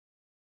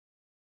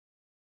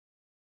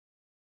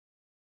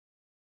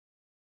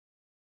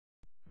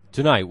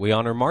Tonight, we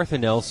honor Martha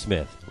Nell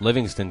Smith,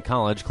 Livingston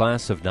College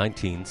class of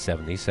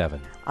 1977.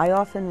 I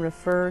often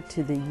refer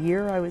to the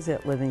year I was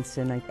at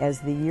Livingston as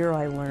the year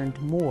I learned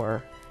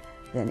more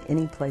than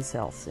any place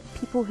else.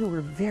 People who were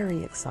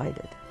very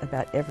excited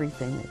about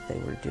everything that they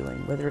were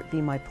doing, whether it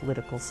be my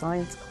political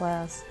science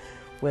class,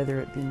 whether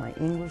it be my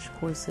English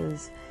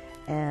courses,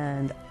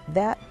 and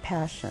that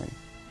passion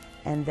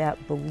and that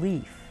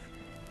belief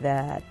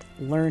that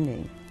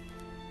learning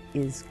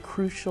is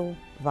crucial,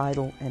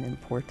 vital, and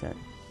important,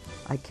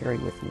 I carry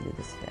with me to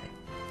this day.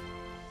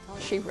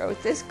 She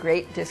wrote this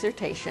great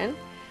dissertation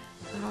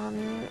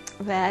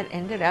that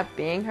ended up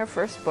being her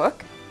first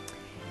book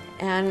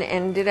and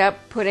ended up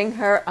putting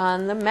her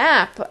on the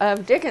map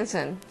of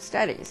Dickinson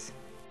studies.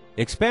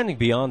 Expanding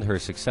beyond her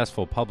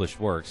successful published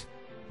works,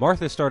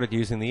 Martha started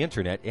using the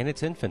internet in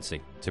its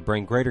infancy to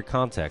bring greater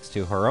context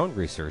to her own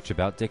research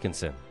about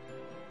Dickinson.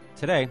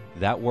 Today,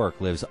 that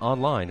work lives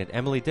online at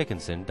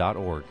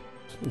emilydickinson.org.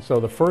 So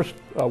the first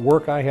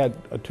work I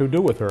had to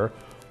do with her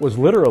was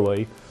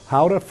literally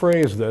how to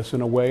phrase this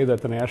in a way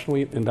that the National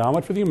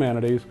Endowment for the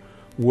Humanities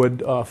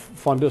would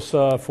fund us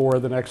for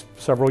the next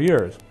several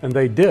years. And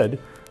they did,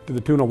 to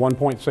the tune of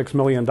 $1.6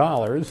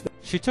 million.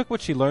 She took what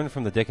she learned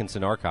from the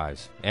Dickinson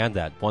archives and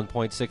that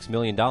 $1.6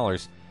 million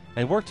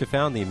and worked to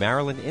found the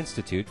Maryland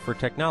Institute for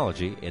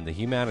Technology in the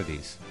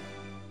Humanities.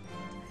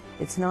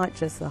 It's not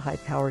just the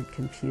high-powered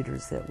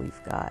computers that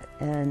we've got.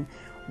 And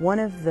one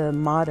of the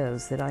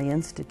mottos that I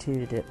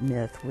instituted at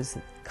MITH was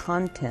that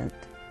content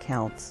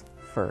counts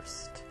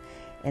first.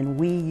 And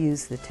we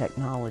use the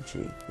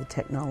technology. The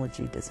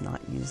technology does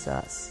not use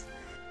us.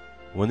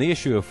 When the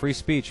issue of free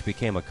speech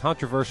became a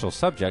controversial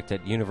subject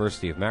at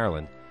University of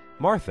Maryland,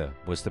 Martha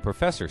was the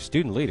professor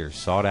student leaders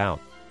sought out.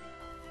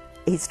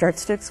 He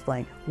starts to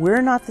explain,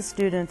 we're not the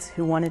students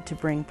who wanted to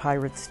bring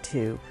pirates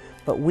to,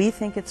 but we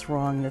think it's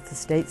wrong that the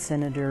state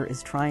senator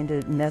is trying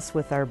to mess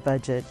with our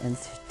budget and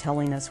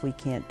telling us we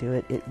can't do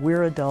it.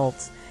 We're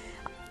adults.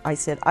 I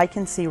said, I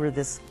can see where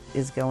this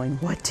is going.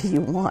 What do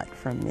you want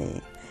from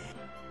me?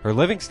 Her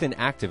Livingston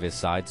activist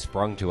side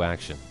sprung to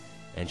action,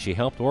 and she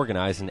helped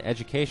organize an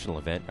educational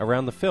event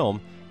around the film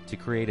to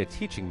create a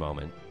teaching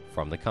moment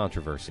from the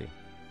controversy.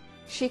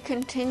 She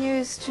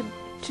continues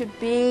to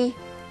be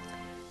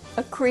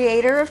a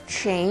creator of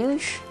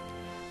change,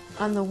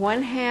 on the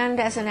one hand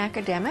as an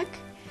academic,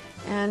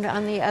 and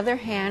on the other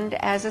hand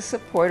as a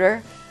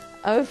supporter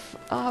of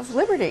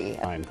liberty.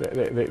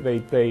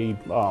 They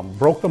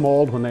broke the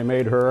mold when they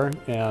made her,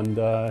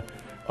 and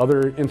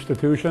other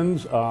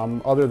institutions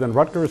other than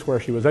Rutgers, where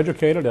she was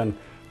educated, and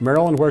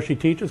Maryland, where she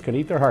teaches, can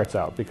eat their hearts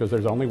out because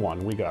there's only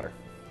one. We got her.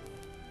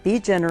 Be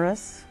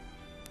generous.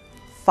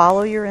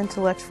 Follow your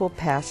intellectual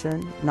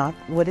passion, not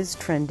what is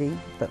trendy,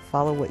 but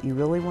follow what you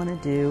really want to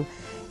do.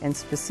 And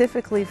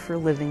specifically for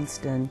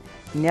Livingston,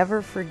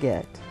 never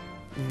forget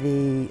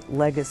the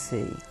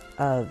legacy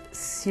of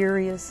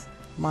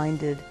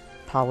serious-minded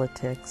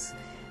politics.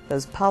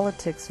 Those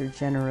politics are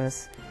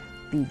generous.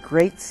 Be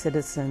great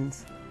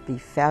citizens. Be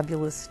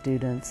fabulous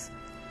students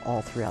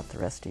all throughout the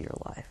rest of your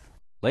life.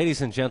 Ladies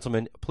and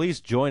gentlemen,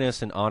 please join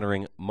us in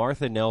honoring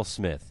Martha Nell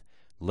Smith,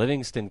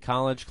 Livingston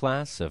College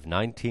class of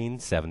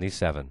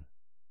 1977.